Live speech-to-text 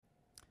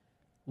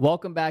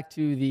Welcome back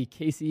to the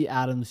Casey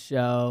Adams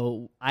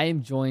Show. I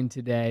am joined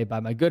today by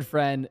my good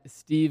friend,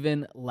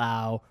 Stephen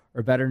Lau,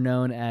 or better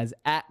known as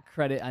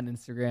 @Credit on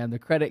Instagram, the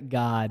Credit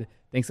God.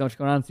 Thanks so much for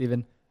coming on,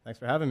 Stephen. Thanks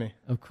for having me.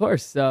 Of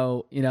course.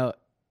 So,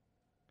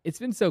 it's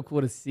been so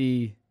cool to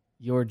see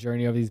your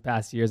journey over these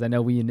past years. I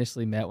know we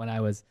initially met when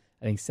I was,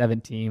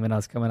 17, when I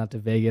was coming out to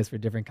Vegas for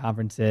different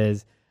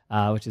conferences,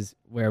 which is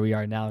where we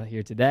are now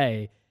here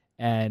today.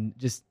 And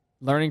just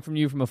learning from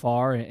you from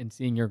afar and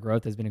seeing your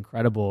growth has been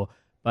incredible.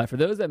 But for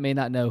those that may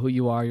not know who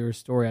you are, your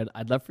story,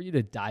 I'd love for you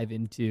to dive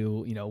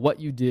into,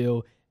 what you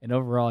do and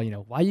overall,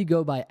 why you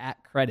go by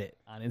 @Credit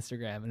on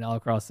Instagram and all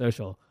across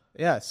social.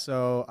 Yeah,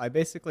 so I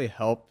basically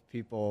help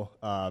people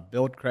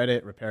build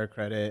credit, repair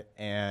credit,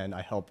 and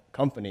I help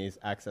companies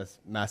access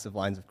massive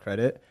lines of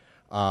credit.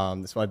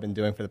 That's what I've been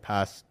doing for the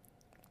past,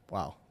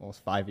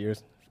 almost 5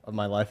 years of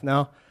my life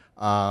now.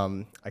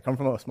 I come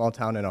from a small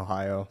town in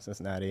Ohio,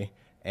 Cincinnati.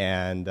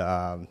 And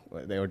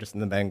they were just in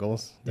the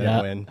Bengals.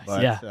 Didn't win.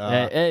 But,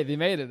 hey, they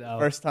made it, though.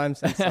 First time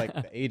since,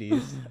 the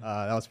 80s.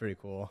 That was pretty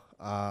cool.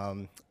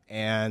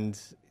 And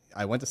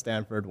I went to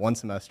Stanford one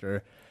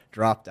semester,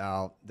 dropped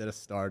out, did a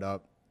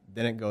startup,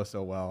 didn't go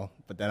so well.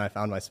 But then I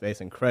found my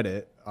space in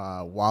credit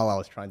while I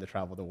was trying to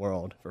travel the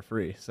world for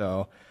free.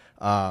 So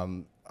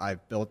I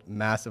built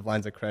massive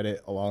lines of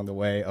credit along the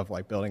way of,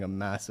 building a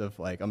massive,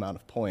 amount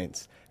of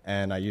points.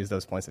 And I use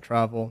those points to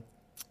travel.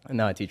 And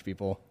now I teach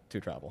people to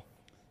travel.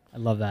 I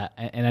love that.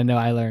 And I know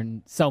I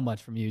learned so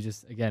much from you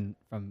just, again,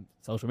 from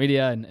social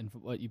media and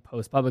what you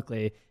post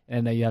publicly. And I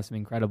know you have some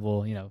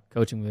incredible,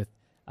 coaching with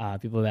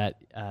people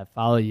that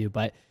follow you.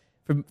 But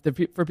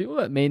for people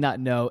that may not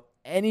know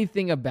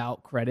anything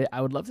about credit, I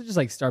would love to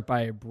just start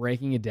by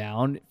breaking it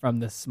down from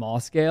the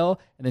small scale.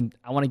 And then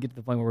I want to get to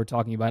the point where we're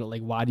talking about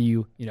it. Why do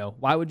you,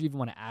 why would you even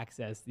want to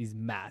access these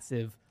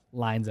massive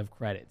lines of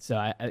credit?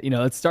 So,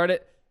 let's start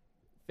at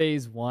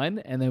phase one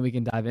and then we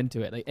can dive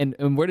into it.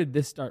 And where did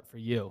this start for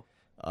you?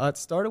 It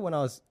started when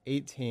I was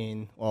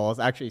 18. Well, I was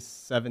actually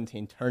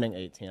 17, turning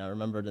 18. I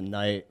remember the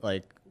night,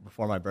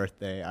 before my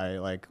birthday,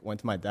 I, went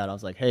to my dad. I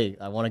was like, hey,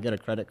 I want to get a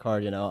credit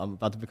card. I'm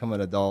about to become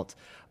an adult.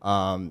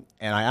 And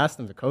I asked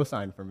him to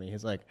co-sign for me.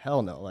 He's like,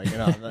 hell no.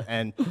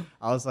 And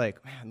I was like,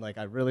 man,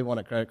 I really want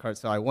a credit card.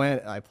 So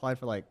I applied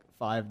for,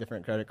 5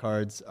 different credit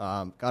cards,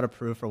 got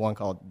approved for one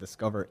called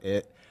Discover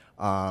It.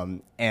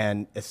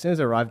 And as soon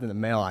as it arrived in the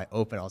mail, I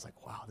opened. I was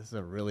like, wow, this is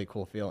a really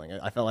cool feeling.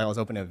 I felt like I was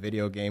opening a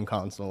video game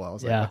console. I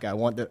was like, okay, I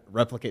want to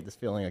replicate this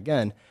feeling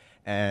again.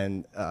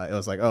 And it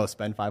was like, oh,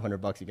 spend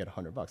 $500, you get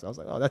 $100. I was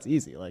like, oh, that's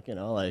easy.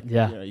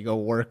 You go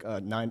work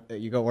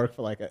you go work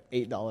for an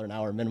 $8 an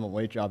hour minimum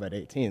wage job at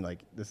 18. I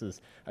just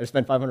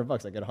spent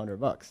 $500, I get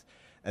 $100.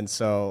 And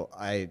so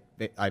I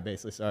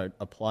basically started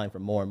applying for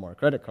more and more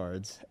credit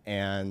cards,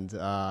 and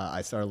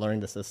I started learning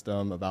the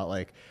system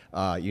about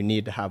you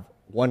need to have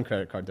one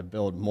credit card to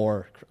build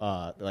more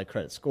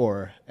credit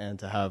score and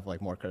to have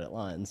more credit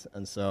lines.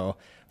 And so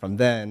from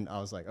then I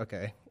was like,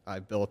 okay, I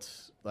built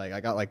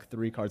I got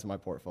 3 cards in my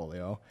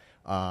portfolio,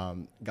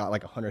 got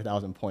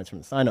 100,000 points from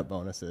the sign-up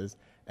bonuses.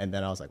 And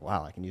then I was like,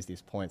 wow, I can use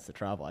these points to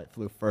travel. I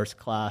flew first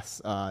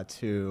class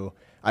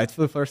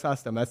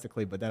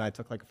domestically, but then I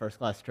took a first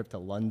class trip to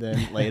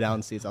London, lay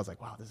down seats. I was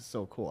like, wow, this is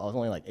so cool. I was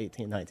only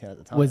 18, 19 at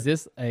the time. Was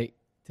this, to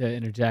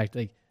interject,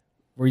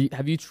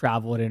 have you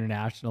traveled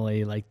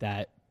internationally like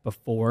that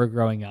before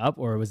growing up,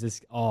 or was this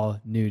all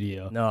new to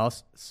you? No, I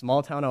was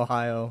small town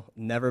Ohio,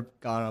 never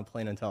got on a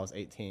plane until I was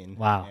 18.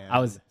 Wow, I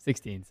was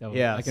 16, so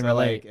yeah, I can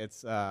relate.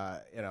 It's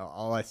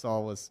all I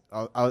saw was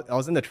I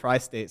was in the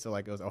tri-state, so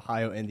it was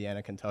Ohio,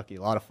 Indiana, Kentucky,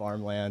 a lot of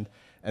farmland,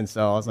 and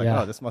so I was like,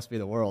 oh, this must be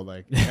the world.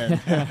 And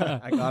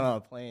I got on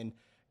a plane,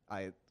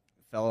 I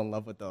fell in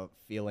love with the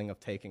feeling of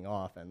taking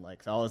off, and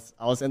so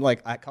I was in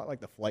I caught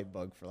the flight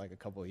bug for a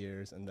couple of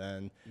years, and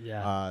then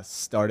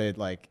started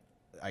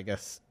I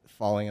guess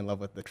falling in love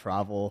with the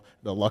travel,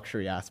 the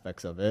luxury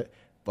aspects of it,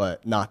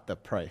 but not the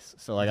price.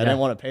 So I didn't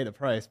want to pay the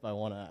price, but I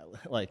want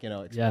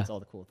to experience all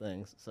the cool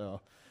things. So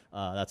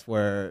that's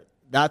where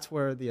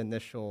the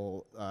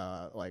initial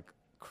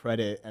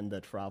credit and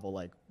the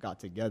travel got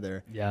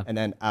together. Yeah. And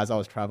then as I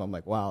was traveling, I'm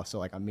like, wow.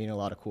 So I'm meeting a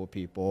lot of cool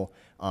people.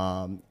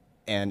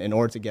 And in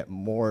order to get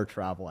more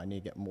travel, I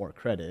need to get more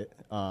credit.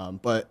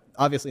 But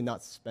obviously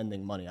not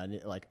spending money. I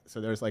need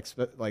so there's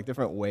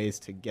different ways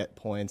to get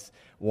points.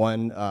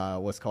 One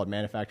was called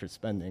manufactured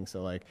spending.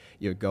 So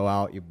you go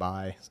out, you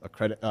buy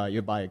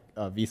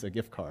a Visa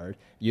gift card,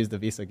 use the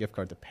Visa gift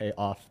card to pay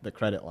off the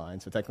credit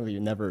line. So technically you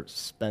never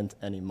spent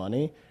any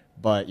money,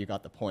 but you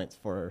got the points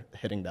for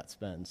hitting that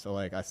spend. So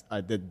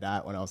I did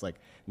that when I was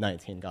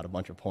 19, got a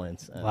bunch of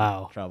points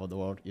and traveled the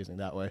world using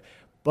that way.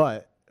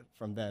 But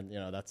from then,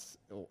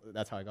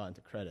 that's how I got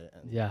into credit.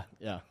 And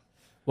yeah.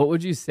 What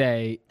would you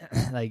say,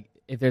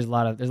 if there's a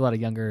lot of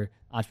younger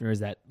entrepreneurs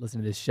that listen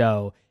to this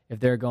show, if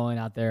they're going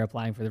out there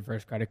applying for their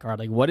first credit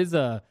card, what is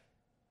a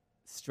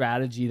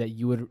strategy that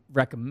you would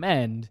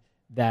recommend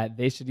that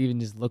they should even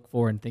just look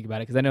for and think about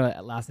it? Because I know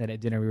last night at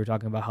dinner we were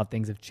talking about how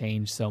things have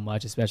changed so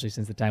much, especially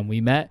since the time we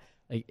met.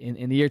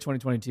 In the year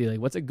 2022,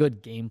 what's a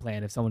good game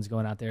plan if someone's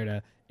going out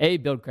there to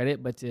build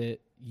credit, but to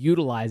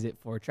utilize it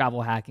for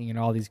travel hacking and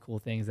all these cool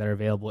things that are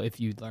available if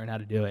you learn how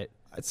to do it?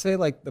 I'd say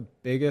like the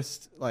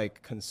biggest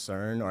like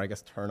concern, or I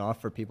guess turn off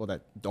for people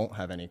that don't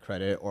have any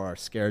credit or are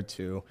scared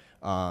to,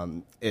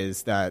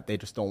 is that they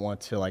just don't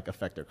want to like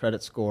affect their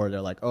credit score.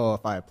 They're like, oh,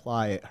 if I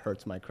apply, it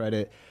hurts my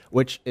credit,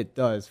 which it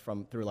does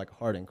through like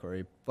hard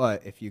inquiry.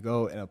 But if you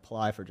go and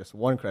apply for just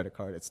one credit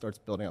card, it starts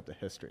building up the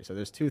history. So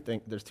there's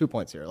 2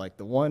 points here. Like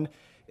the one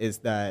is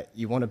that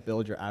you want to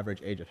build your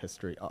average age of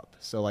history up.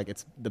 So like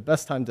it's the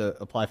best time to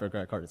apply for a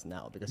credit card is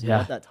now, because you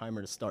want that timer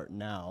to start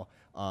now.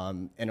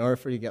 In order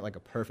for you to get like a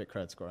perfect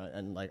credit score,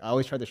 and like I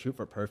always try to shoot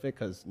for perfect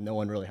because no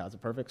one really has a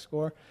perfect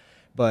score.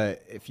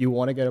 But if you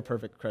want to get a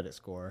perfect credit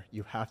score,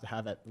 you have to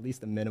have at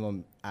least a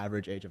minimum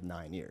average age of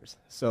 9 years.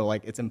 So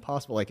like it's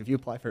impossible. Like if you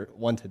apply for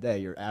one today,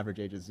 your average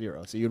age is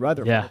 0. So you'd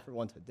rather apply for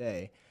one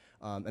today.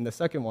 And the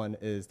second one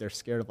is they're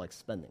scared of like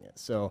spending it.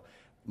 So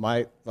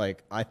my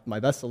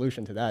best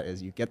solution to that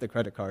is you get the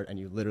credit card and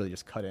you literally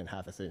just cut it in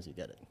half as soon as you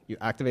get it. You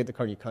activate the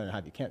card and you cut it in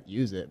half. You can't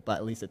use it, but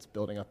at least it's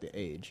building up the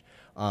age.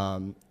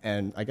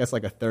 And I guess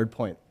like a third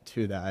point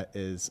to that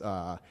is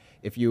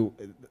if you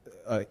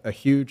a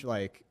huge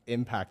like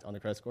impact on the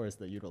credit score is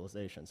the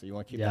utilization. So you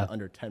want to keep that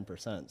under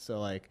 10%. So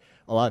like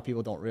a lot of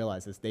people don't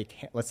realize is they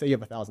can't. Let's say you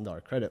have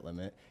 $1,000 credit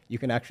limit, you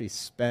can actually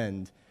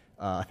spend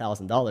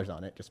 $1,000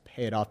 on it, just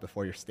pay it off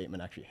before your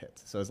statement actually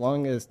hits. So as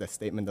long as the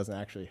statement doesn't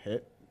actually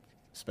hit,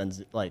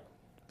 spends like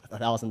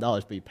 $1,000,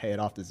 but you pay it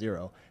off to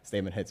 0,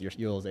 statement hits, your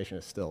utilization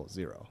is still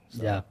 0.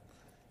 So. Yeah,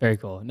 very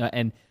cool. No,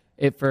 and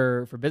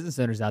for business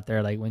owners out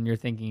there, like when you're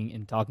thinking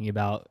and talking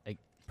about like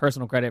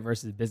personal credit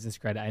versus business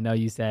credit, I know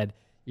you said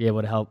you're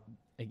able to help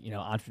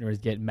entrepreneurs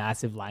get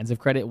massive lines of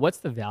credit. What's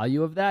the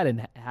value of that,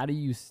 and how do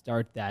you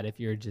start that if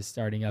you're just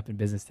starting up in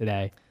business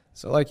today?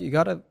 So like you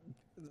gotta.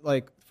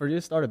 Like for you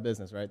to start a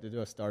business, right, to do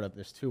a startup,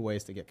 there's 2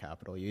 ways to get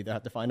capital. You either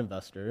have to find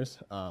investors,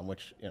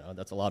 which,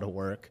 that's a lot of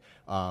work,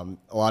 a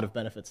lot of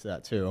benefits to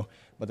that too.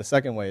 But the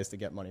second way is to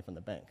get money from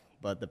the bank.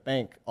 But the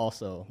bank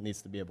also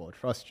needs to be able to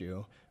trust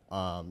you.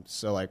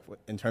 So like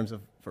in terms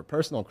of for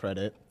personal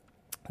credit,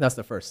 that's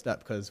the first step,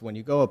 because when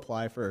you go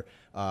apply for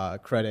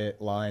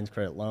credit lines,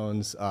 credit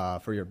loans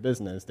for your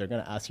business, they're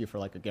going to ask you for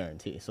like a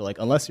guarantee. So like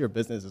unless your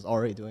business is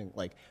already doing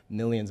like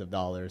millions of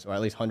dollars or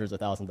at least hundreds of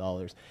thousands of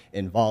dollars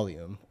in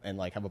volume and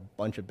like have a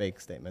bunch of bank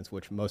statements,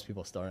 which most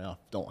people starting off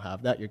don't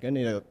have that, you're going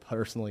to need to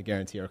personally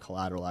guarantee or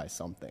collateralize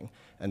something.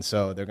 And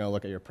so they're going to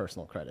look at your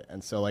personal credit.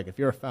 And so like if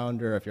you're a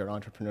founder, if you're an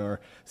entrepreneur,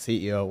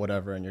 CEO,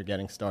 whatever, and you're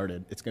getting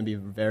started, it's going to be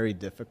very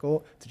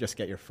difficult to just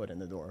get your foot in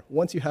the door.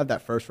 Once you have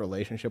that first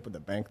relationship with the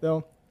bank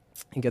though,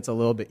 it gets a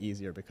little bit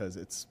easier because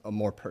it's a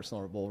more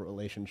personable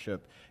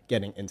relationship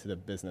getting into the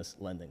business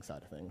lending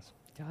side of things.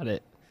 Got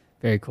it.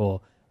 Very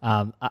cool.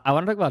 I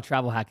want to talk about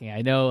travel hacking.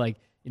 I know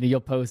you'll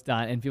post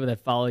on, and people that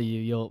follow you,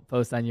 you'll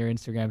post on your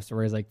Instagram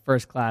stories like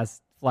first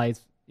class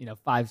flights,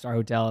 5-star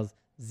hotels,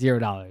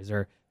 $0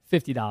 or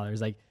 $50.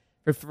 Like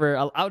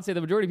I would say the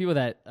majority of people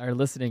that are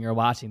listening or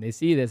watching, they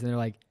see this and they're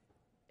like,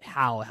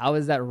 how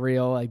is that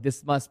real? Like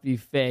this must be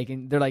fake.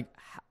 And they're like,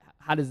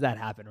 how does that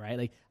happen? Right?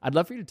 Like I'd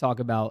love for you to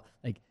talk about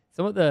like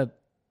some of the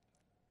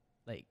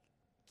like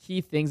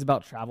key things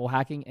about travel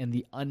hacking and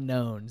the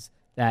unknowns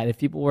that if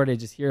people were to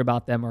just hear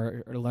about them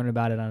or learn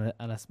about it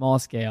on a small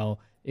scale,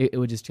 it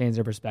would just change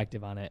their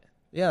perspective on it.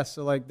 Yeah,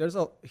 so like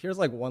here's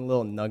like one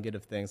little nugget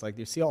of things. Like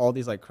you see all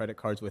these like credit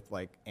cards with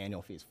like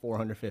annual fees,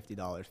 $450,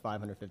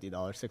 $550,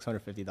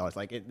 $650.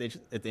 Like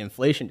the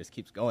inflation just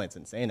keeps going. It's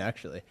insane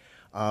actually.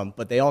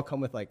 But they all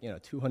come with like,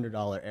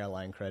 $200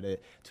 airline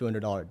credit,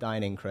 $200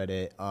 dining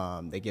credit.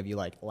 They give you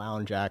like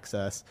lounge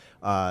access,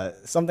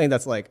 something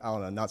that's like, I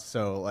don't know, not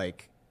so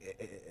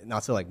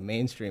like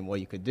mainstream. What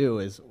you could do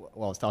is,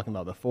 what I was talking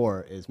about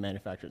before, is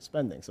manufactured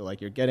spending. So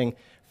like you're getting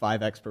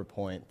 5x per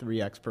point,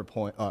 3x per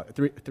point,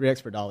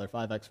 3x per dollar,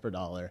 5x per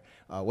dollar.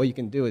 What you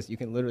can do is you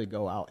can literally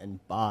go out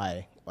and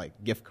buy like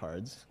gift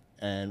cards.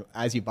 And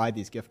as you buy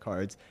these gift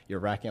cards, you're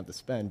racking up the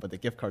spend, but the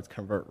gift cards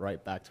convert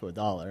right back to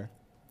 $1.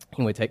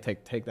 And we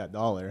take that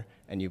dollar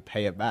and you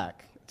pay it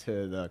back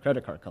to the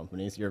credit card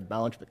companies. Your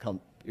balance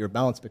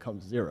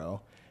becomes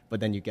 0, but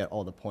then you get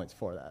all the points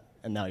for that.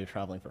 And now you're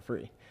traveling for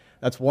free.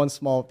 That's one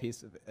small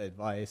piece of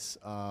advice.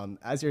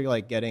 As you're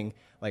like getting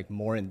like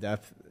more in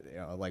depth,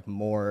 like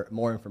more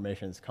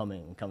information is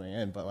coming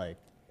in. But like,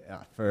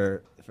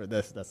 for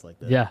this, that's like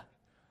this. Yeah,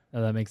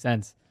 no, that makes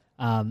sense.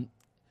 When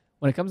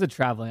it comes to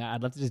traveling,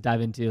 I'd love to just dive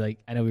into like,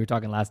 I know we were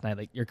talking last night,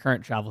 like your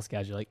current travel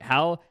schedule. Like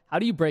how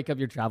do you break up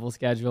your travel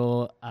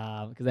schedule?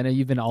 Because I know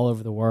you've been all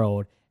over the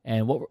world.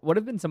 And what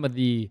have been some of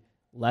the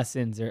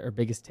lessons or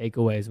biggest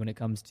takeaways when it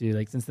comes to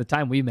like, since the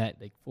time we met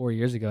like 4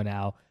 years ago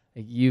now?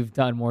 Like you've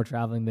done more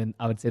traveling than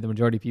I would say the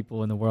majority of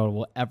people in the world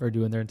will ever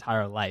do in their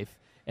entire life,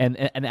 and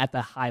at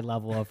the high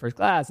level of first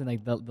class and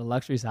like the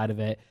luxury side of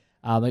it.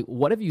 Like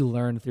what have you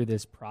learned through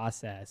this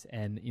process,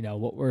 and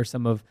what were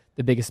some of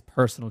the biggest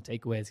personal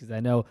takeaways? Because I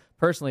know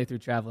personally through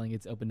traveling,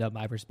 it's opened up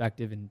my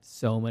perspective in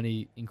so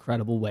many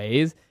incredible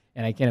ways,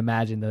 and I can't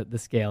imagine the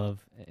scale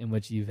in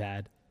which you've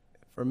had.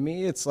 For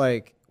me, it's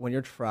like when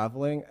you're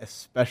traveling,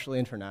 especially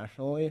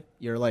internationally,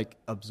 you're like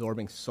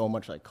absorbing so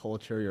much like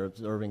culture. You're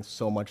absorbing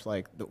so much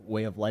like the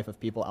way of life of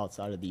people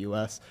outside of the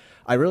U.S.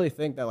 I really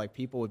think that like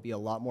people would be a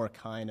lot more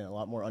kind and a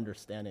lot more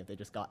understanding if they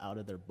just got out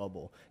of their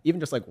bubble, even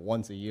just like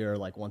once a year,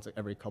 like once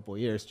every couple of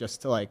years,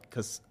 just to like,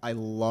 because I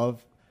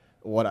love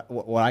what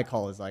I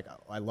call is like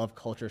I love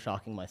culture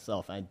shocking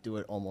myself. I do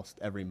it almost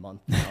every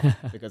month now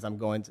because I'm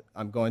going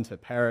to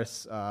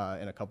Paris in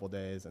a couple of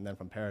days, and then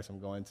from Paris I'm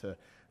going to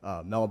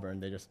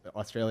Melbourne.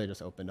 Australia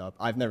just opened up.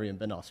 I've never even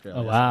been to Australia.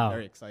 Oh, wow. So I'm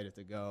very excited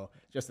to go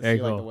just to Very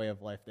see like cool. the way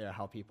of life there,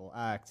 how people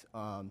act.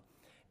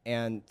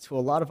 And to a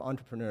lot of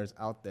entrepreneurs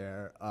out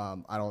there,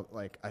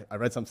 I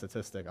read some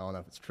statistic. I don't know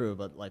if it's true,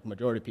 but like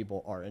majority of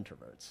people are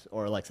introverts,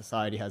 or like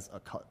society has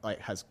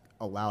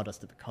allowed us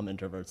to become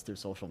introverts through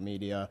social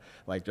media,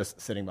 like just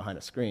sitting behind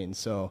a screen.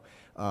 So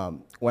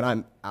when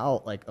I'm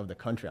out like of the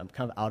country, I'm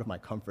kind of out of my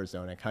comfort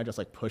zone. It kind of just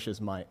like pushes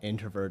my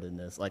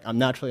introvertedness. Like I'm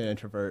naturally an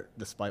introvert,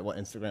 despite what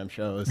Instagram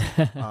shows.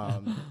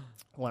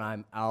 When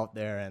I'm out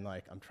there and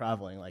like I'm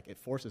traveling, like it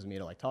forces me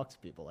to like talk to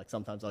people. Like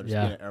sometimes I'll just be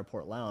in an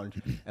airport lounge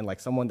and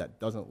like someone that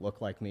doesn't look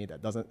like me,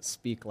 that doesn't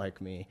speak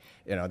like me,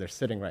 they're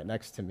sitting right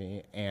next to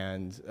me.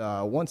 And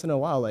once in a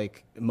while,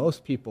 like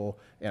most people,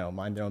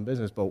 mind their own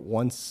business, but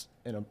once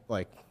in a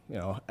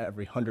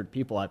every 100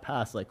 people I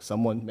pass, like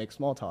someone makes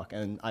small talk,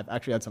 and I've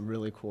actually had some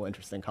really cool,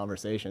 interesting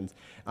conversations.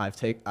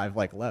 I've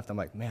like left. I'm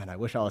like, man, I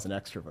wish I was an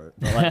extrovert.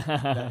 But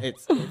like, it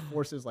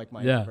forces like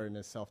my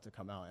introvertness self to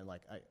come out, and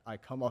like I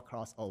come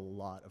across a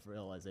lot of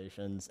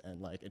realizations,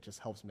 and like it just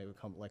helps me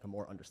become like a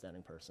more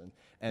understanding person.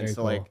 And Very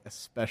so cool. like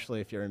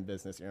especially if you're in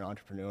business, you're an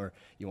entrepreneur,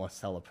 you want to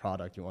sell a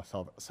product, you want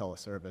to sell a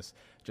service,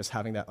 just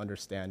having that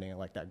understanding and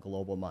like that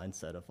global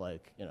mindset of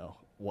like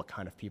what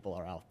kind of people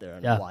are out there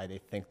and why they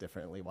think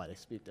differently, why they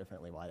speak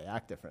differently, why they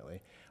act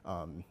differently,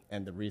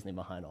 and the reasoning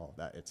behind all of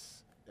that.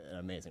 It's an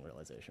amazing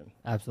realization.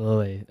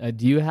 Absolutely.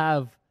 Do you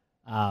have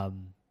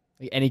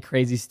like any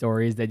crazy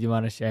stories that you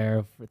want to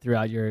share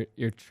throughout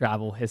your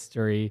travel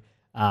history?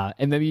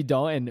 And maybe you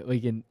don't, and we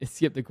can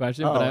skip the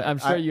question, but I'm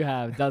sure you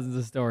have dozens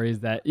of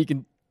stories that you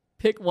can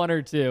pick one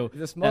or two.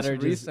 This most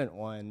recent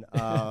one,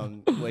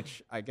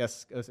 which I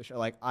guess goes to show,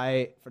 like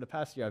for the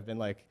past year, I've been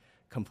like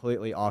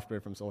completely off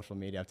grid from social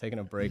media. I've taken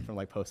a break from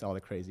like posting all the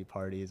crazy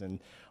parties and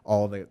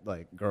all the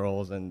like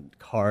girls and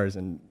cars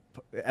and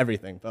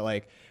everything. But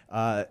like,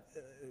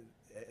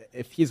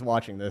 if he's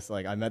watching this,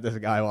 like I met this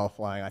guy while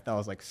flying. I thought it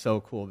was like so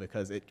cool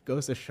because it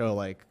goes to show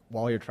like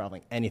while you're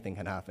traveling, anything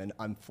can happen.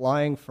 I'm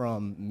flying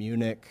from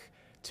Munich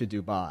to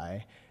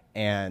Dubai.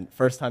 And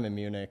first time in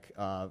Munich,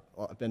 I've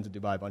been to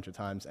Dubai a bunch of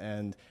times,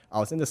 and I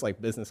was in this like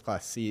business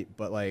class seat,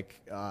 but like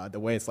the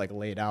way it's like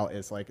laid out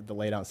is like the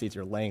laid out seats,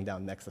 you're laying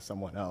down next to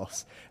someone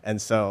else. And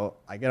so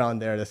I get on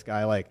there, this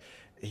guy like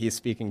he's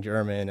speaking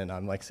German, and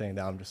I'm like sitting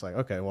down. I'm just like,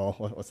 okay, well,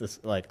 what's this?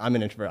 Like, I'm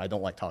an introvert. I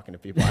don't like talking to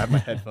people. I have my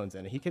headphones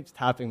in. And he keeps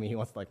tapping me. He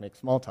wants to like make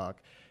small talk.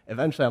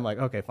 Eventually, I'm like,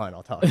 okay, fine,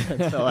 I'll talk.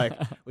 And so like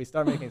we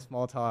start making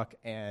small talk,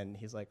 and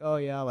he's like, oh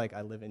yeah, like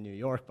I live in New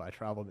York, but I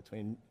travel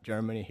between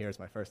Germany. Here's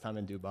my first time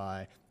in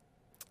Dubai.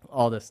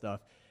 All this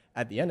stuff.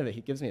 At the end of it, he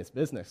gives me his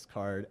business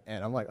card,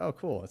 and I'm like, oh,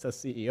 cool. It says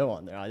CEO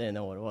on there. I didn't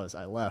know what it was.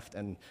 I left,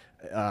 and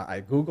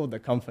I Googled the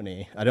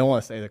company. I don't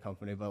want to say the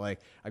company, but like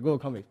I Googled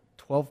the company,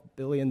 $12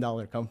 billion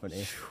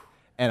company.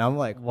 And I'm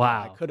like,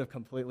 wow, I could have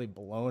completely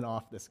blown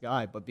off this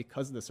guy, but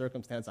because of the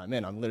circumstance I'm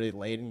in, I'm literally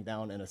laying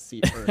down in a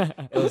seat for,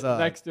 it was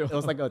next to him. It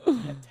was like a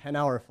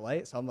 10-hour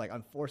flight, so I'm like,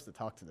 I'm forced to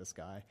talk to this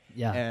guy.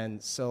 Yeah.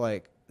 And so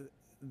like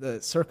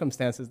the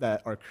circumstances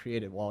that are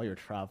created while you're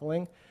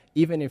traveling,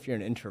 even if you're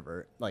an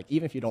introvert, like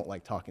even if you don't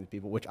like talking to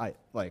people, which I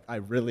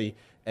really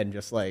am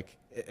just like,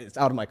 it's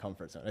out of my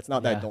comfort zone. It's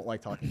not that I don't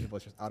like talking to people,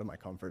 it's just out of my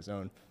comfort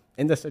zone.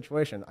 In this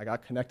situation, I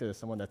got connected to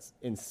someone that's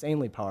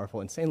insanely powerful,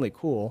 insanely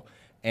cool,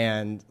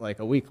 and like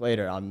a week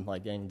later, I'm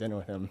like getting dinner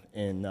with him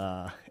in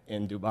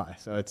Dubai.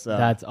 So it's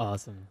that's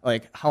awesome.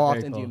 Like how Very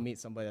often cool. do you meet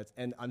somebody that's,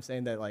 and I'm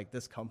saying that like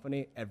this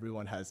company,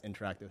 everyone has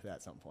interacted with it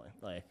at some point.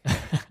 Like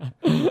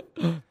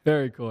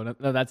Very cool.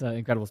 No, that's an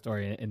incredible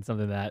story, and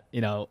something that,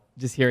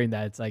 just hearing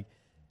that, it's like,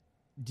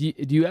 do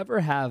you ever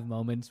have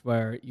moments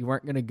where you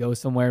weren't going to go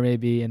somewhere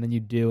maybe, and then you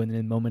do, and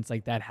then moments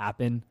like that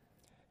happen?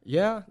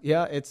 Yeah,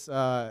 it's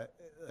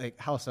like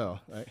how so?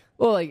 Like,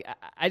 well, like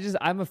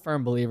I'm a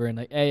firm believer in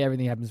like,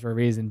 everything happens for a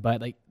reason,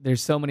 but like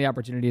there's so many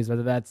opportunities,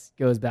 whether that's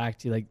goes back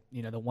to like,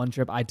 the one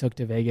trip I took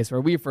to Vegas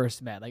where we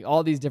first met, like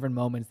all these different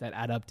moments that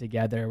add up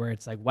together where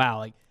it's like, wow,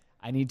 like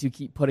I need to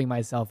keep putting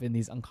myself in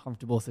these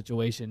uncomfortable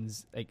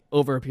situations like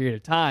over a period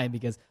of time,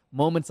 because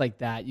moments like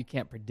that you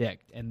can't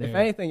predict. And if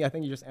anything, I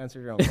think you just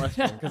answered your own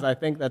question, because I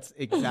think that's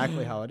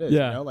exactly how it is.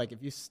 Yeah. Like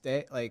if you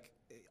stay, like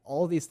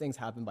all these things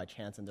happen by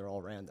chance and they're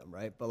all random,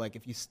 right? But like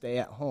if you stay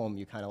at home,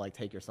 you kind of like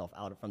take yourself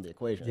out from the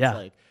equation. Yeah. It's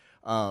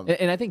like,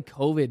 and I think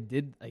COVID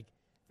did, like,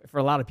 for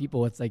a lot of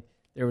people, it's like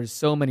there was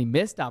so many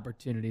missed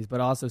opportunities,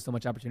 but also so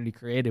much opportunity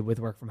created with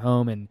work from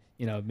home and,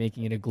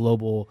 making it a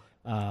global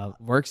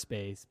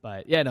workspace.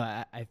 But yeah, no,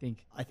 I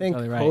think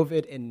totally right.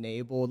 COVID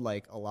enabled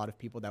like a lot of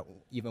people that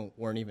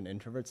weren't even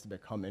introverts to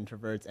become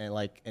introverts, and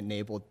like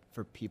enabled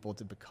for people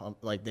to become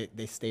like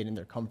they stayed in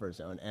their comfort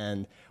zone.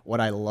 And what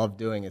I love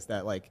doing is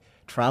that like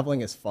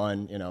traveling is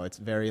fun. It's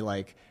very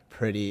like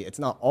pretty. It's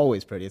not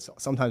always pretty. It's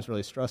sometimes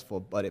really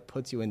stressful, but it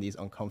puts you in these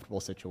uncomfortable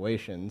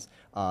situations,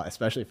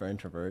 especially for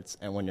introverts.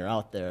 And when you're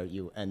out there,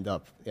 you end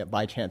up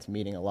by chance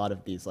meeting a lot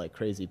of these like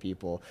crazy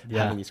people,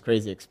 having these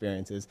crazy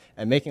experiences,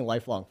 and making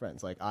lifelong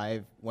friends. Like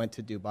I went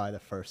to Dubai the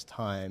first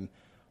time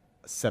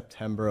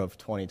September of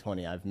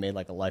 2020. I've made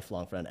like a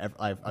lifelong friend.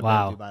 I've been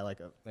to Dubai like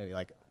maybe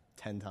like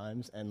 10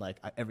 times, and like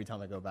every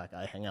time I go back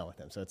I hang out with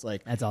him. So it's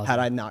like, that's awesome. Had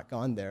I not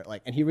gone there,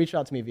 like, and he reached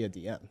out to me via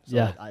DM,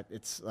 so like,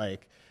 it's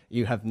like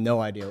you have no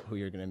idea who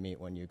you're going to meet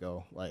when you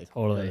go like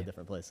to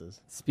different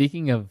places.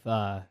 Speaking of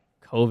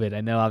COVID,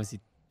 I know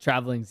obviously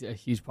traveling's a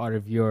huge part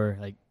of your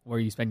like where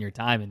you spend your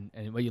time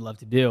and what you love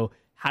to do.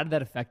 How did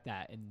that affect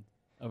that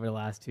over the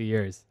last 2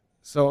 years?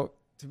 So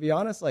to be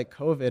honest, like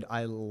COVID,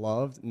 I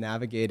loved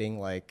navigating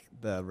like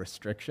the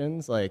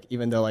restrictions. Like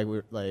even though like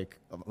we're like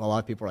a lot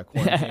of people are like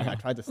quarantining, I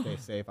tried to stay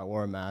safe. I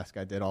wore a mask.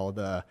 I did all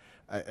the,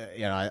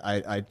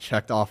 I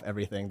checked off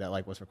everything that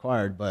like was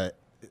required. But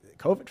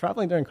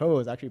traveling during COVID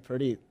was actually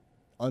pretty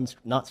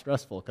not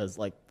stressful, because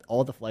like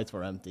all the flights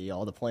were empty,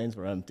 all the planes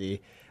were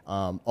empty,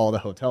 all the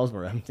hotels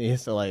were empty.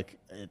 So like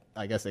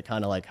I guess it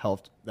kind of like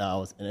helped that I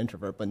was an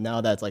introvert. But now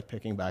that's like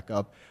picking back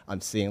up,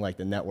 I'm seeing like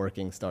the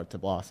networking start to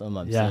blossom.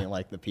 I'm seeing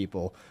like the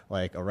people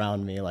like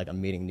around me, like I'm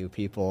meeting new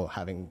people,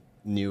 having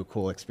new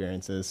cool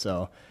experiences.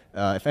 So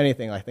if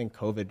anything, I think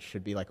COVID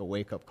should be like a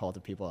wake up call to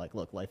people. Like,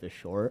 look, life is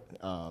short.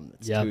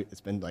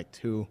 It's been like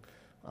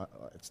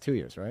it's 2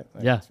 years, right?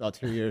 Like, it's about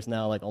 2 years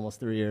now, like almost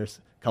 3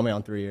 years, coming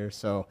on 3 years.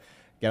 So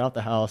get out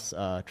the house,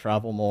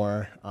 travel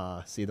more,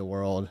 see the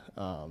world,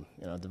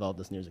 develop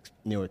this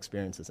new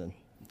experiences in.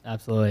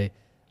 Absolutely.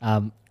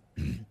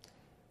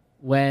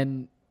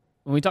 When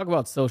we talk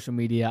about social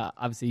media,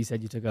 obviously you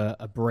said you took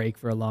a break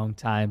for a long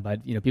time,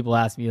 but people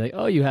ask me like,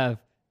 oh, you have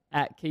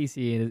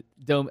 @Casey,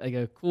 like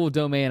a cool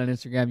domain on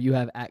Instagram, you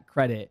have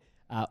 @Credit.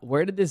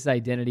 Where did this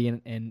identity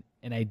and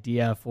an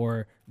idea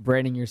for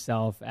branding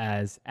yourself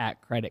as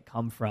 @Credit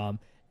come from?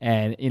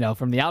 And,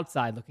 from the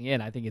outside looking in,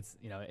 I think it's,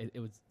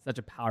 it was such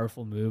a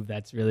powerful move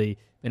that's really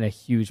been a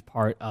huge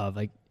part of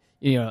like,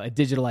 a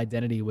digital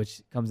identity,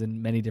 which comes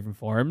in many different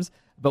forms.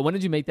 But when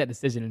did you make that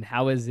decision, and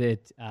how has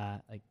it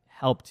like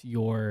helped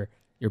your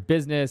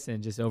business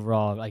and just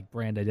overall like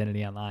brand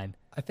identity online?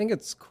 I think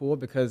it's cool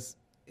because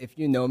if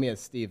you know me as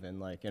Steven,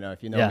 like,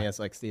 if you know me as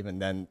like Steven,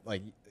 then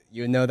like,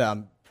 you know that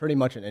I'm pretty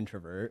much an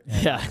introvert,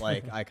 and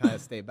like I kind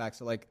of stay back.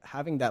 So like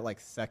having that like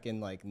second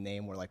like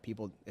name where like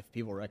if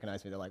people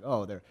recognize me, they're like,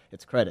 oh,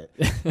 it's Credit.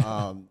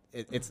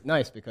 It's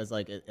nice because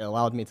like it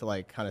allowed me to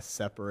like kind of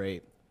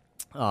separate,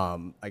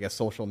 I guess,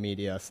 social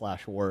media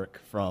 /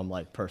 work from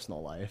like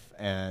personal life.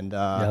 And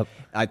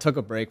I took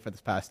a break for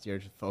this past year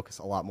to focus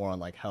a lot more on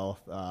like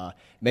health.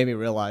 Made me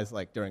realize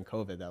like during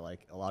COVID that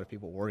like a lot of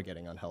people were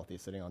getting unhealthy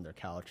sitting on their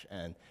couch,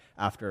 and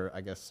after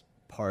I guess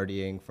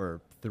partying for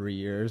 3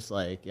 years,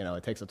 like,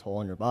 it takes a toll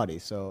on your body.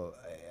 So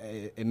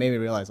it made me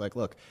realize like,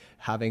 look,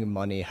 having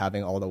money,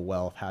 having all the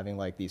wealth, having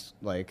like these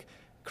like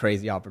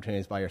crazy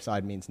opportunities by your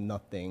side means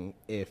nothing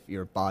if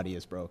your body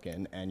is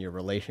broken and your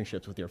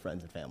relationships with your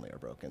friends and family are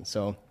broken.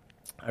 So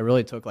I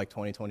really took like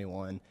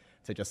 2021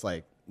 to just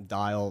like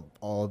dial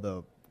all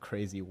the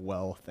crazy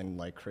wealth and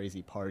like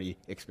crazy party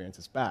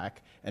experiences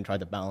back and tried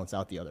to balance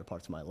out the other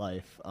parts of my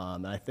life.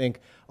 And I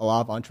think a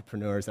lot of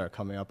entrepreneurs that are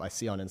coming up, I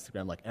see on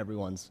Instagram, like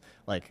everyone's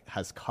like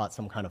has caught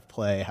some kind of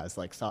play, has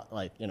like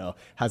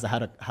has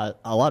had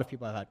a lot of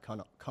people have had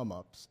come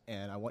ups,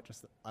 and I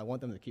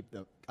want them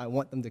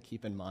to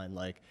keep in mind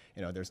like,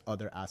 there's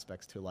other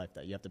aspects to life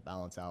that you have to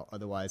balance out.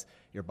 Otherwise,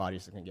 your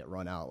body's just gonna get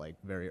run out like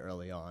very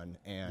early on,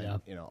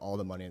 and all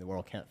the money in the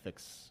world can't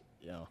fix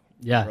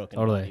broken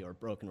body or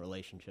broken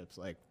relationships.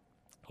 Like,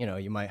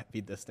 you might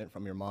be distant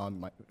from your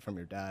mom, from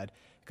your dad,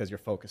 because you're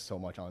focused so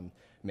much on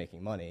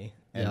making money,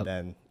 and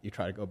then you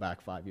try to go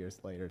back 5 years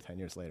later, 10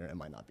 years later, and it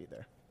might not be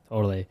there.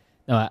 Totally.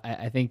 No,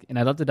 I think, and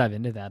I'd love to dive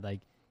into that.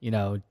 Like,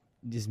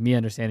 just me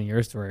understanding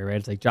your story, right?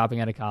 It's like dropping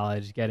out of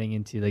college, getting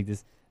into like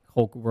this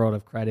whole world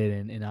of credit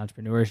and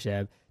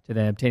entrepreneurship, to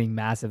then obtaining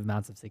massive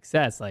amounts of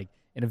success, like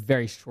in a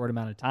very short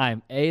amount of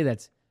time. A,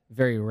 that's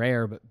very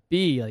rare, but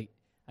B, like,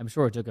 I'm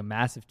sure it took a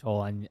massive toll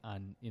on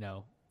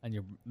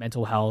your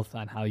mental health,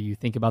 on how you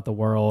think about the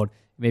world,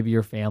 maybe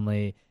your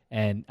family.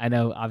 And I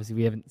know obviously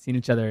we haven't seen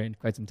each other in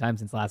quite some time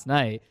since last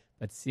night,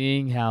 but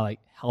seeing how like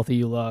healthy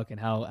you look and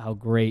how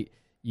great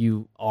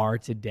you are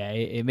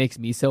today, it makes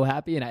me so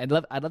happy. And I'd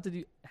love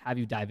to have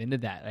you dive into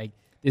that, like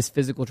this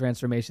physical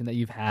transformation that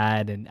you've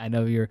had. And I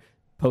know you're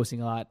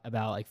posting a lot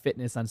about like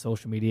fitness on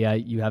social media.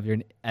 You have your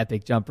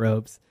epic jump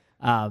ropes.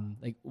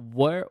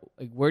 Where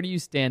do you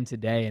stand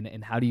today,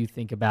 and how do you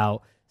think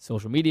about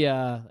social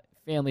media,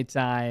 family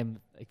time,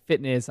 like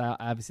fitness?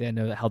 Obviously, I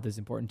know that health is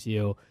important to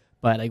you,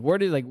 but like,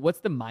 what's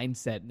the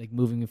mindset like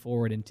moving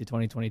forward into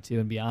 2022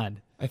 and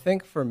beyond? I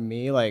think for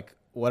me, like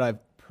what I've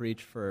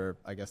preached for,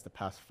 I guess, the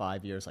past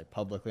 5 years, like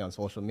publicly on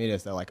social media,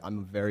 is that like I'm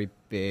a very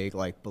big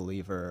like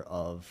believer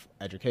of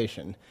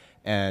education.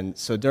 And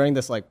so during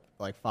this like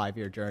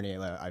 5-year journey,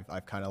 like,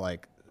 I've kind of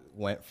like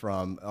went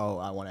from, oh,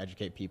 I want to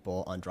educate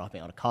people on dropping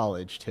out of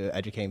college, to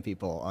educating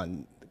people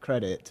on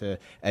credit, to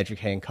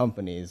educating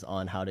companies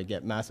on how to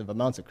get massive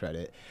amounts of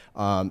credit.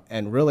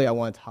 And really, I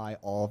want to tie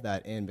all of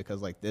that in,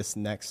 because like this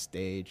next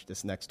stage,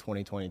 this next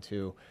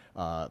 2022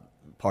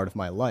 part of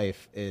my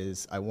life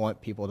is I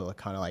want people to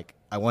kind of like,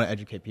 I want to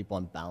educate people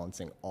on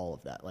balancing all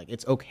of that. Like,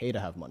 it's okay to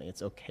have money.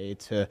 It's okay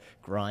to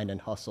grind and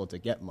hustle to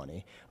get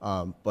money.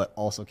 But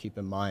also keep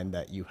in mind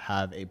that you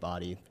have a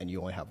body and you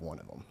only have one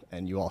of them.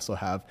 And you also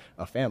have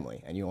a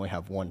family and you only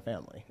have one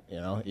family. You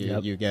know,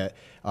 you get,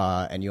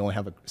 and you only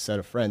have a set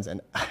of friends.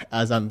 And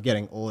as I'm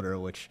getting older,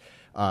 which,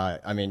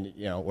 I mean,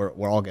 you know,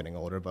 we're all getting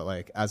older, but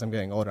like as I'm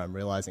getting older, I'm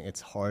realizing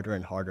it's harder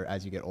and harder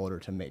as you get older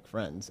to make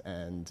friends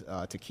and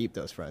to keep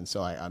those friends.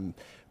 So I'm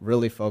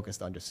really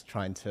focused on just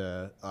trying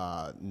to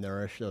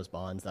nourish those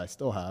bonds that I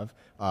still have,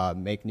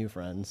 make new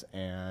friends,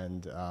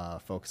 and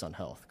focus on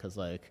health. Because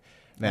like,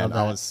 man,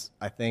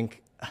 I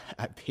think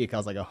at peak I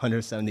was like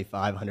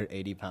 175,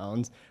 180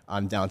 pounds.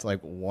 I'm down to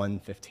like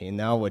 115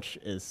 now, which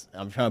is,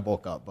 I'm trying to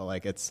bulk up, but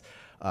like it's,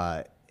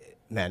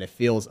 man, it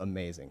feels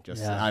amazing.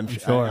 Just, yeah, I'm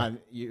sure.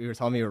 You were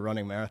telling me you were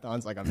running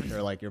marathons. Like, I'm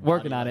sure, like, you're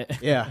working on it.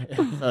 Yeah.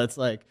 So it's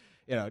like,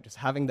 you know, just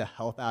having the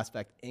health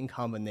aspect in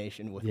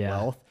combination with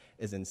wealth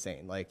is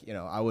insane. Like, you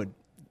know, I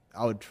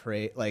would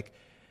trade like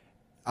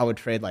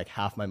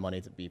half my money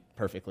to be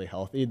perfectly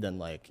healthy. Then,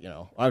 like, you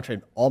know, I would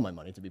trade all my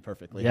money to be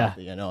perfectly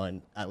healthy. You know,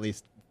 and at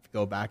least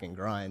go back and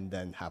grind,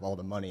 then have all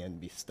the money and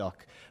be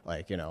stuck,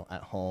 like, you know,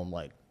 at home,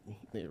 like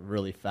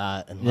really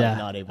fat and like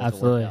not able to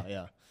work out.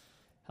 Yeah.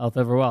 Health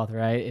over wealth,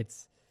 right?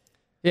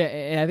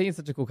 And I think it's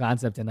such a cool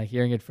concept, and like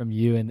hearing it from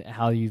you and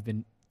how you've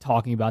been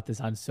talking about this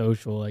on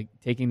social, like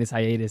taking this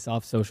hiatus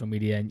off social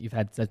media, and you've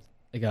had such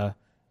like a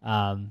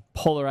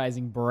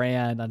polarizing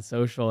brand on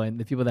social, and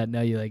the people that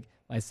know you, like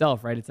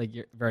myself, right? It's like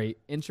you're very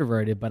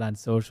introverted, but on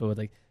social with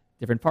like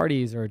different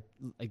parties or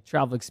like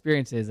travel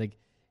experiences, like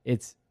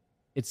it's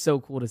so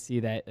cool to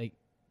see that like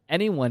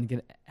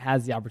anyone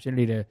has the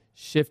opportunity to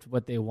shift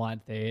what they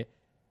want. They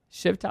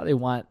shift how they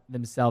want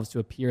themselves to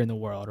appear in the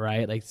world,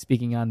 right? Like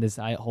speaking on this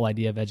whole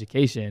idea of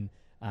education.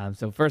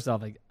 So first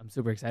off, like I'm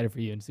super excited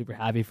for you and super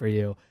happy for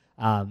you.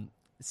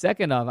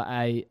 Second off,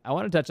 I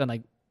want to touch on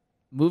like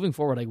moving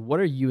forward, like what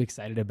are you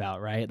excited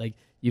about, right? Like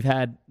you've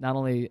had not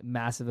only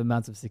massive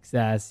amounts of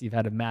success, you've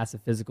had a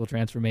massive physical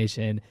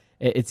transformation.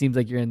 It seems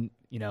like you're in,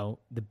 you know,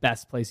 the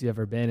best place you've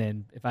ever been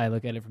in. If I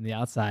look at it from the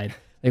outside,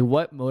 like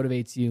what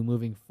motivates you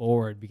moving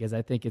forward? Because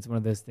I think it's one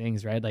of those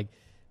things, right? Like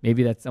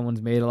maybe that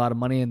someone's made a lot of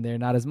money and they're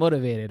not as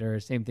motivated, or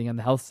same thing on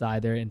the health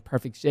side, they're in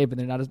perfect shape and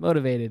they're not as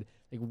motivated.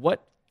 Like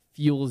what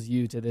fuels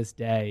you to this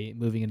day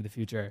moving into the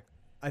future?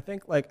 I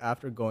think like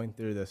after going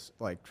through this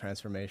like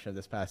transformation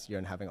this past year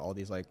and having all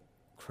these like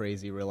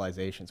crazy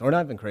realizations, or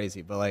not even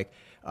crazy, but like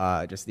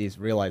just these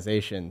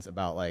realizations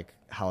about like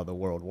how the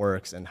world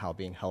works and how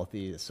being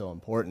healthy is so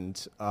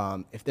important.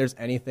 If there's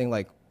anything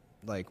like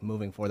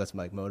moving forward that's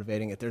like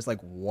motivating, if there's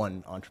like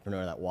one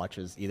entrepreneur that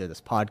watches either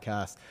this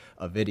podcast,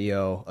 a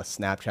video, a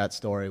Snapchat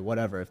story,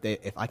 whatever,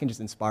 if I can just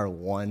inspire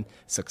one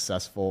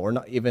successful or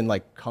not even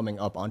like coming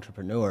up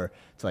entrepreneur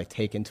to like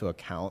take into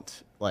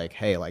account like,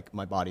 hey, like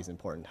my body's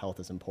important,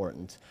 health is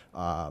important,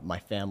 my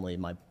family,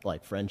 my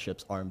like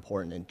friendships are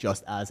important and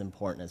just as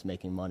important as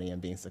making money and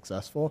being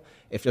successful.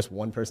 If just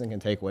one person can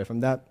take away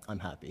from that, I'm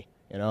happy.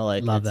 You know,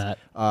 like love that.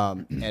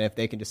 And if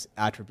they can just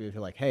attribute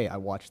to like, hey, I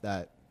watched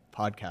that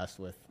podcast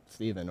with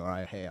Steven, or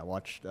I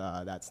watched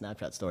that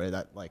Snapchat story,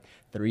 that like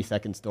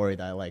 3-second story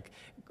that I like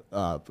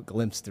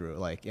glimpsed through.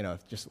 Like, you know,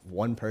 if just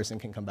one person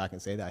can come back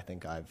and say that, I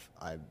think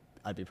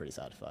I'd be pretty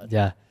satisfied.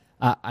 Yeah,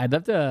 I'd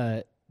love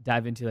to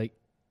dive into like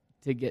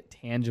to get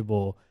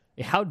tangible.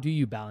 How do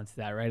you balance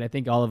that, right? I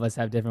think all of us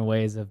have different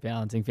ways of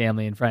balancing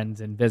family and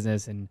friends and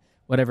business and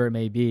whatever it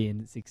may be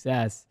and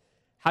success.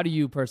 How do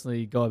you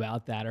personally go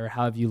about that, or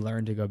how have you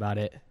learned to go about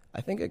it?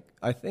 I think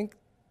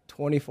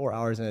 24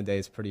 hours in a day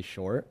is pretty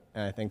short,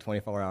 and I think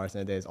 24 hours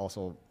in a day is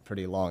also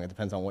pretty long. It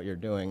depends on what you're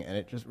doing, and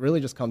it just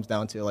really just comes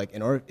down to like,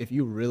 if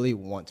you really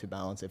want to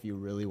balance, if you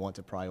really want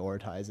to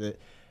prioritize it,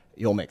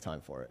 you'll make time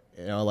for it.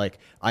 You know, like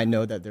I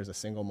know that there's a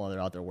single mother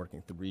out there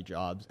working 3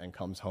 jobs and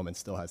comes home and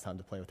still has time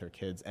to play with her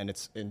kids, and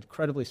it's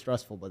incredibly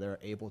stressful, but they're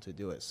able to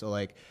do it. So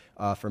like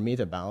for me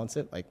to balance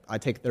it, like I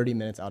take 30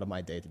 minutes out of my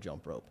day to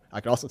jump rope.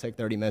 I could also take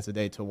 30 minutes a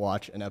day to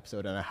watch an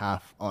episode and a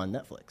half on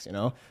Netflix, you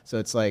know? So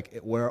it's like,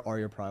 where are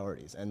your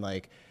priorities? And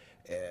like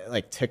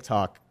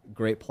TikTok,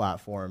 great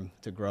platform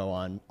to grow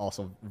on,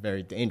 also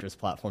very dangerous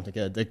platform to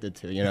get addicted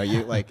to. You know,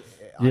 you like,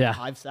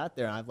 I've sat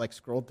there and I've like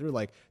scrolled through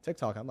like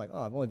TikTok. I'm like,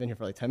 oh, I've only been here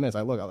for like 10 minutes.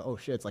 I'm like, oh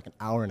shit, it's like an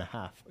hour and a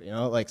half, you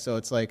know? Like, so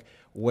it's like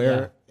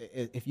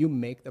if you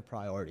make the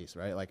priorities,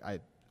 right? Like I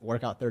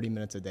work out 30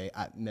 minutes a day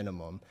at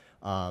minimum.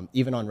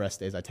 Even on rest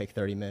days, I take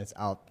 30 minutes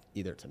out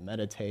either to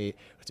meditate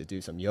or to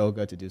do some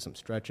yoga, to do some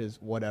stretches,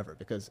 whatever.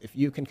 Because if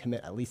you can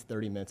commit at least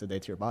 30 minutes a day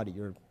to your body,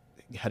 you're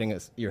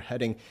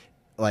heading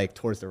like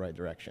towards the right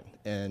direction.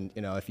 And,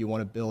 you know, if you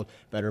want to build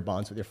better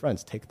bonds with your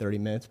friends, take 30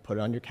 minutes, put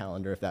it on your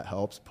calendar. If that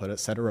helps,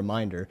 set a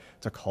reminder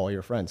to call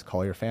your friends,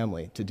 call your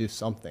family, to do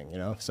something, you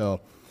know?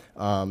 So,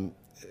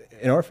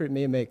 in order for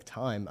me to make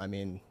time, I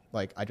mean,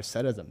 like I just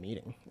set it as a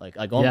meeting. Like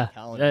I go on my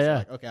calendar, so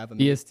like, okay, I have a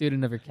meeting. Be a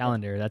student of your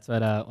calendar. That's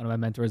what one of my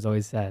mentors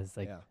always says.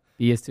 Like,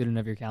 be a student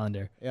of your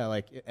calendar. Yeah,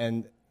 like,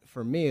 and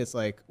for me, it's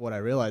like what I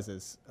realize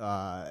is,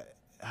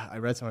 I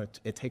read somewhere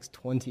it takes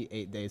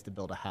 28 days to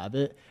build a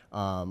habit,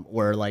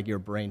 where like your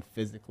brain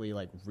physically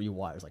like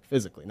rewires, like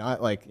physically,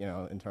 not like, you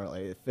know,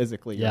 internally,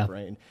 physically your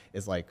brain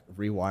is like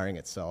rewiring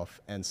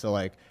itself. And so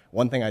like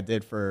one thing I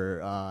did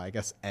for, I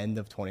guess end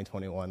of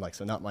 2021, like,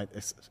 so not my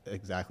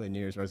exactly New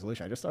Year's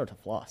resolution, I just started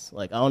to floss.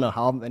 Like, I don't know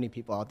how many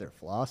people out there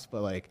floss,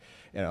 but like,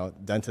 you know,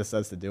 dentist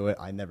says to do it.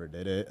 I never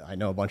did it. I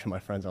know a bunch of my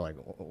friends are like,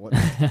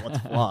 what's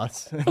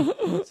floss?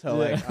 So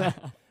like,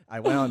 I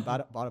went out and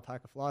bought a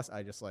pack of floss.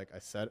 I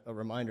set a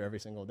reminder every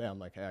single day. I'm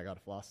like, hey, I got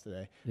to floss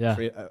today. Yeah.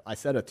 I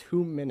set a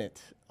 2-minute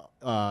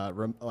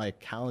like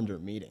calendar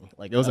meeting.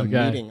 Like it was a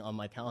meeting on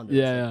my calendar.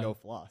 To go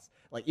floss.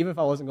 Like even if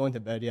I wasn't going to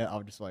bed yet, I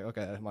would just like,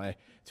 okay, my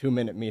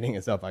 2-minute meeting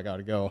is up. I got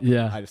to go.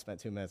 Yeah. I just spent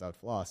 2 minutes. I would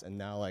floss, and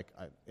now like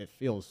it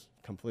feels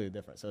completely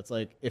different. So it's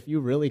like if you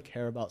really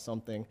care about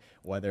something,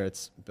 whether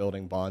it's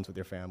building bonds with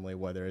your family,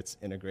 whether it's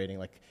integrating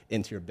like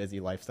into your busy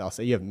lifestyle.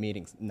 Say you have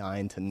meetings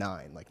 9 to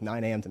 9, like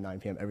 9 a.m. to 9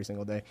 p.m. every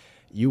single day,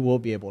 you will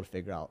be able to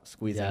figure out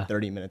squeeze in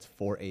 30 minutes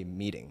for a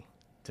meeting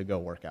to go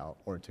work out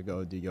or to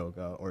go do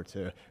yoga or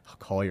to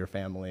call your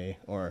family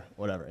or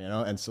whatever, you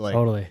know? And so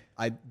like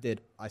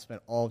I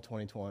spent all of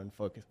 2021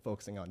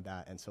 focusing on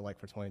that. And so like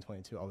for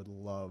 2022, I would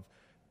love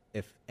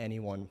if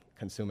anyone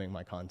consuming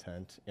my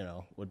content, you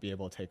know, would be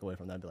able to take away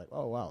from that and be like,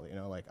 oh, wow, you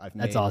know, like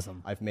That's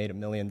awesome. I've made $1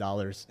 million in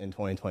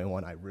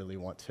 2021. I really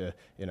want to,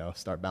 you know,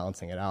 start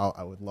balancing it out.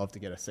 I would love to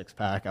get a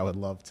 6-pack. I would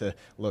love to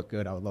look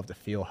good. I would love to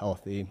feel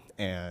healthy.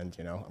 And,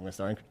 you know, I'm going to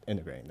start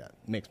integrating that.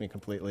 It makes me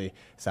completely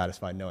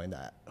satisfied knowing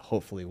that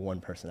hopefully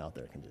one person out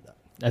there can do that.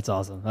 That's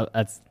awesome.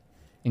 That's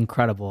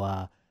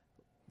incredible.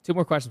 2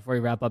 more questions before we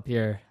wrap up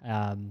here.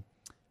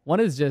 One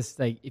is just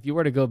like, if you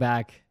were to go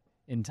back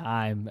in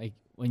time, like,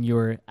 when you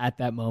were at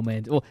that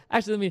moment. Well,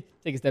 actually, let me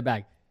take a step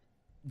back.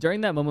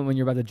 During that moment when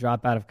you're about to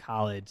drop out of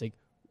college, like,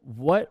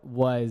 what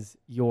was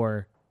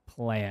your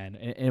plan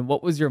and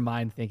what was your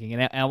mind thinking?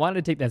 And I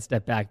wanted to take that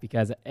step back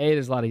because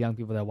there's a lot of young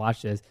people that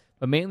watch this,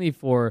 but mainly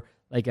for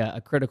like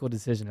a critical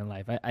decision in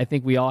life. I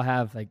think we all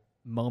have like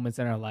moments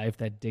in our life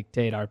that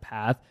dictate our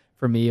path.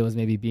 For me, it was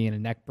maybe being a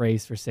neck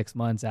brace for 6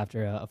 months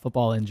after a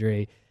football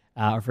injury,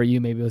 or for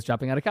you, maybe it was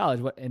dropping out of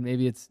college, and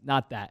maybe it's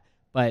not that.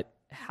 But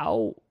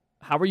how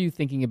are you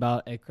thinking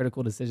about a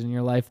critical decision in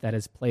your life that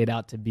has played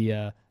out to be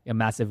a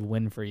massive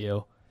win for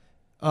you?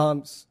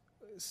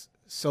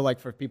 So like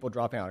for people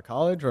dropping out of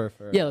college or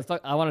for... Yeah, let's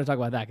talk. I want to talk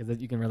about that because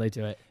you can relate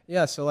to it.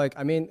 Yeah, so like,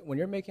 I mean, when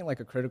you're making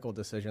like a critical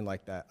decision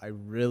like that, I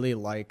really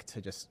like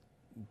to just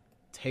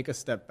take a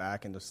step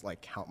back and just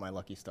like count my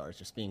lucky stars,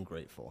 just being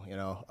grateful, you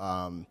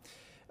know?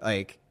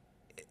 Like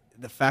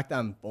the fact that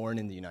I'm born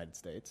in the United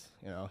States,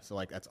 you know, so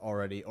like that's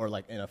already, or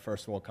like in a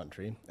first world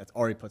country, that's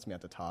already puts me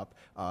at the top.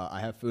 I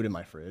have food in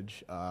my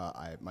fridge.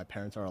 My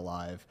parents are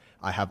alive.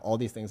 I have all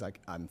these things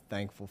like I'm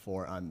thankful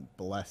for, I'm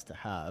blessed to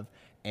have.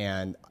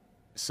 And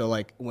so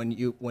like when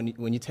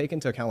you take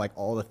into account like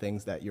all the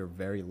things that you're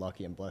very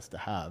lucky and blessed to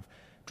have,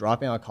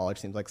 dropping out of college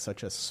seems like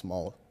such a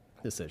small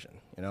decision,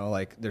 you know,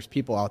 like there's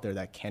people out there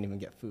that can't even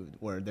get food,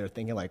 where they're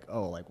thinking like,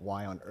 oh, like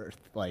why on earth,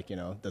 like, you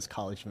know, does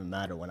college even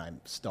matter when I'm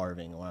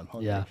starving or when I'm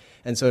hungry? Yeah.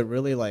 And so it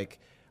really like,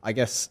 I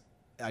guess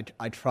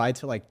I try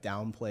to like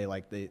downplay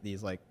like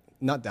these like,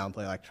 not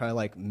downplay, like try to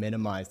like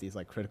minimize these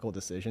like critical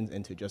decisions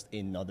into just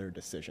another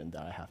decision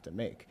that I have to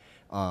make.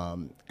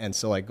 And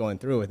so like going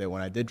through with it,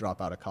 when I did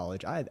drop out of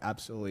college, I had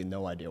absolutely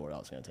no idea where I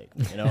was going to take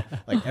me, you know,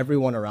 like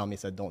everyone around me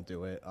said, don't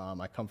do it.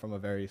 I come from a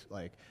very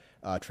like,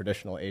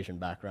 traditional Asian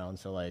background,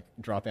 so like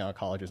dropping out of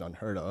college is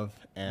unheard of,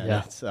 and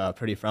it's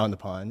pretty frowned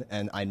upon.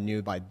 And I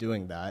knew by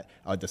doing that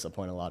I would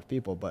disappoint a lot of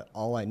people. But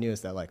all I knew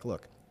is that like,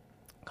 look,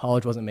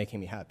 college wasn't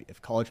making me happy.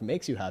 If college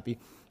makes you happy,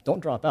 don't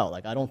drop out.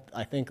 Like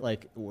I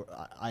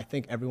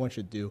think everyone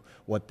should do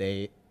what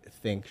they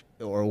think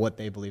or what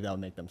they believe that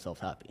would make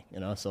themselves happy. You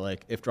know, so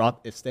like if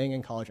staying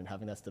in college and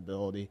having that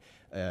stability,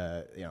 you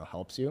know,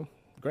 helps you,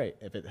 great.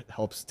 If it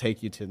helps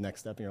take you to the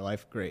next step in your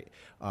life, great.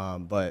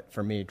 But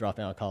for me,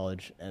 dropping out of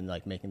college and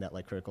like making that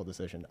like critical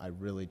decision, I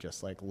really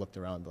just like looked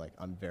around, like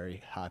I'm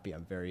very happy,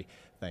 I'm very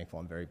thankful,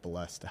 I'm very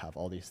blessed to have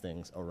all these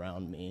things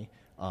around me.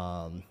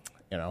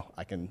 You know,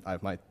 I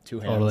have my 2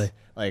 hands. Totally.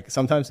 Like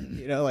sometimes,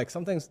 you know, like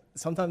something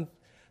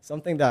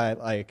that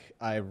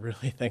I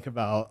really think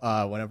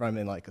about whenever I'm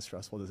in like a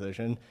stressful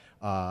decision,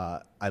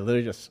 I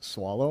literally just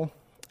swallow.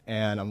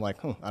 And I'm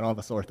like, I don't have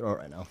a sore throat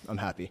right now. I'm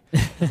happy.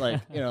 It's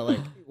like, you know, like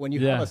when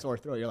you have a sore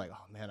throat, you're like,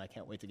 oh man, I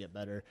can't wait to get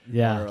better.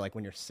 Yeah. Or like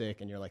when you're sick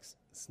and you're like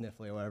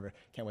sniffly or whatever,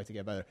 can't wait to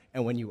get better.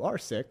 And when you are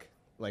sick,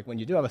 like when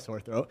you do have a sore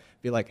throat,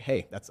 be like,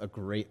 hey, that's a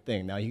great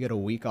thing. Now you get a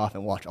week off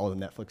and watch all the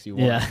Netflix you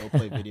want, go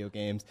play video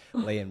games,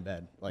 lay in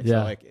bed. Like, so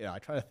like, I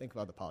try to think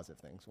about the positive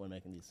things when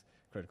making these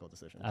critical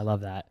decisions. I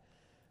love that.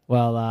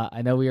 Well,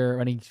 I know we are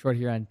running short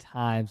here on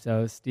time.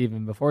 So,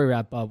 Stephen, before we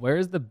wrap up, where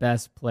is the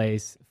best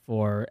place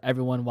for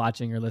everyone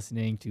watching or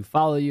listening to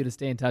follow you, to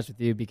stay in touch with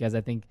you? Because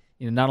I think,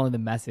 not only the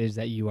message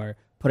that you are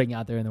putting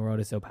out there in the world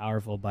is so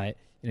powerful, but,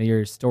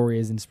 your story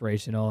is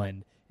inspirational,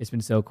 and it's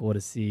been so cool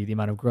to see the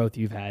amount of growth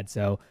you've had.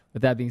 So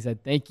with that being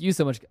said, thank you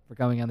so much for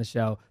coming on the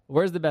show.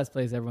 Where's the best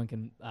place everyone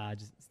can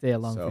just stay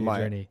along for your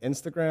journey?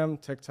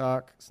 Instagram,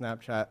 TikTok,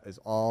 Snapchat is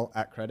all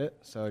at Credit.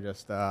 So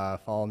just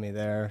follow me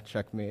there,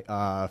 check me,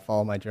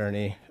 follow my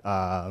journey.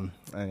 And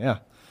yeah.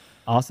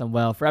 Awesome.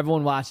 Well, for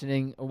everyone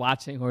watching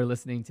or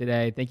listening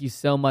today, thank you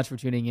so much for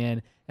tuning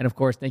in. And of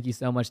course, thank you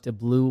so much to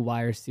Blue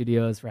Wire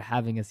Studios for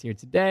having us here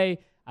today.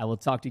 I will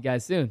talk to you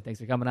guys soon.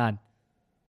 Thanks for coming on.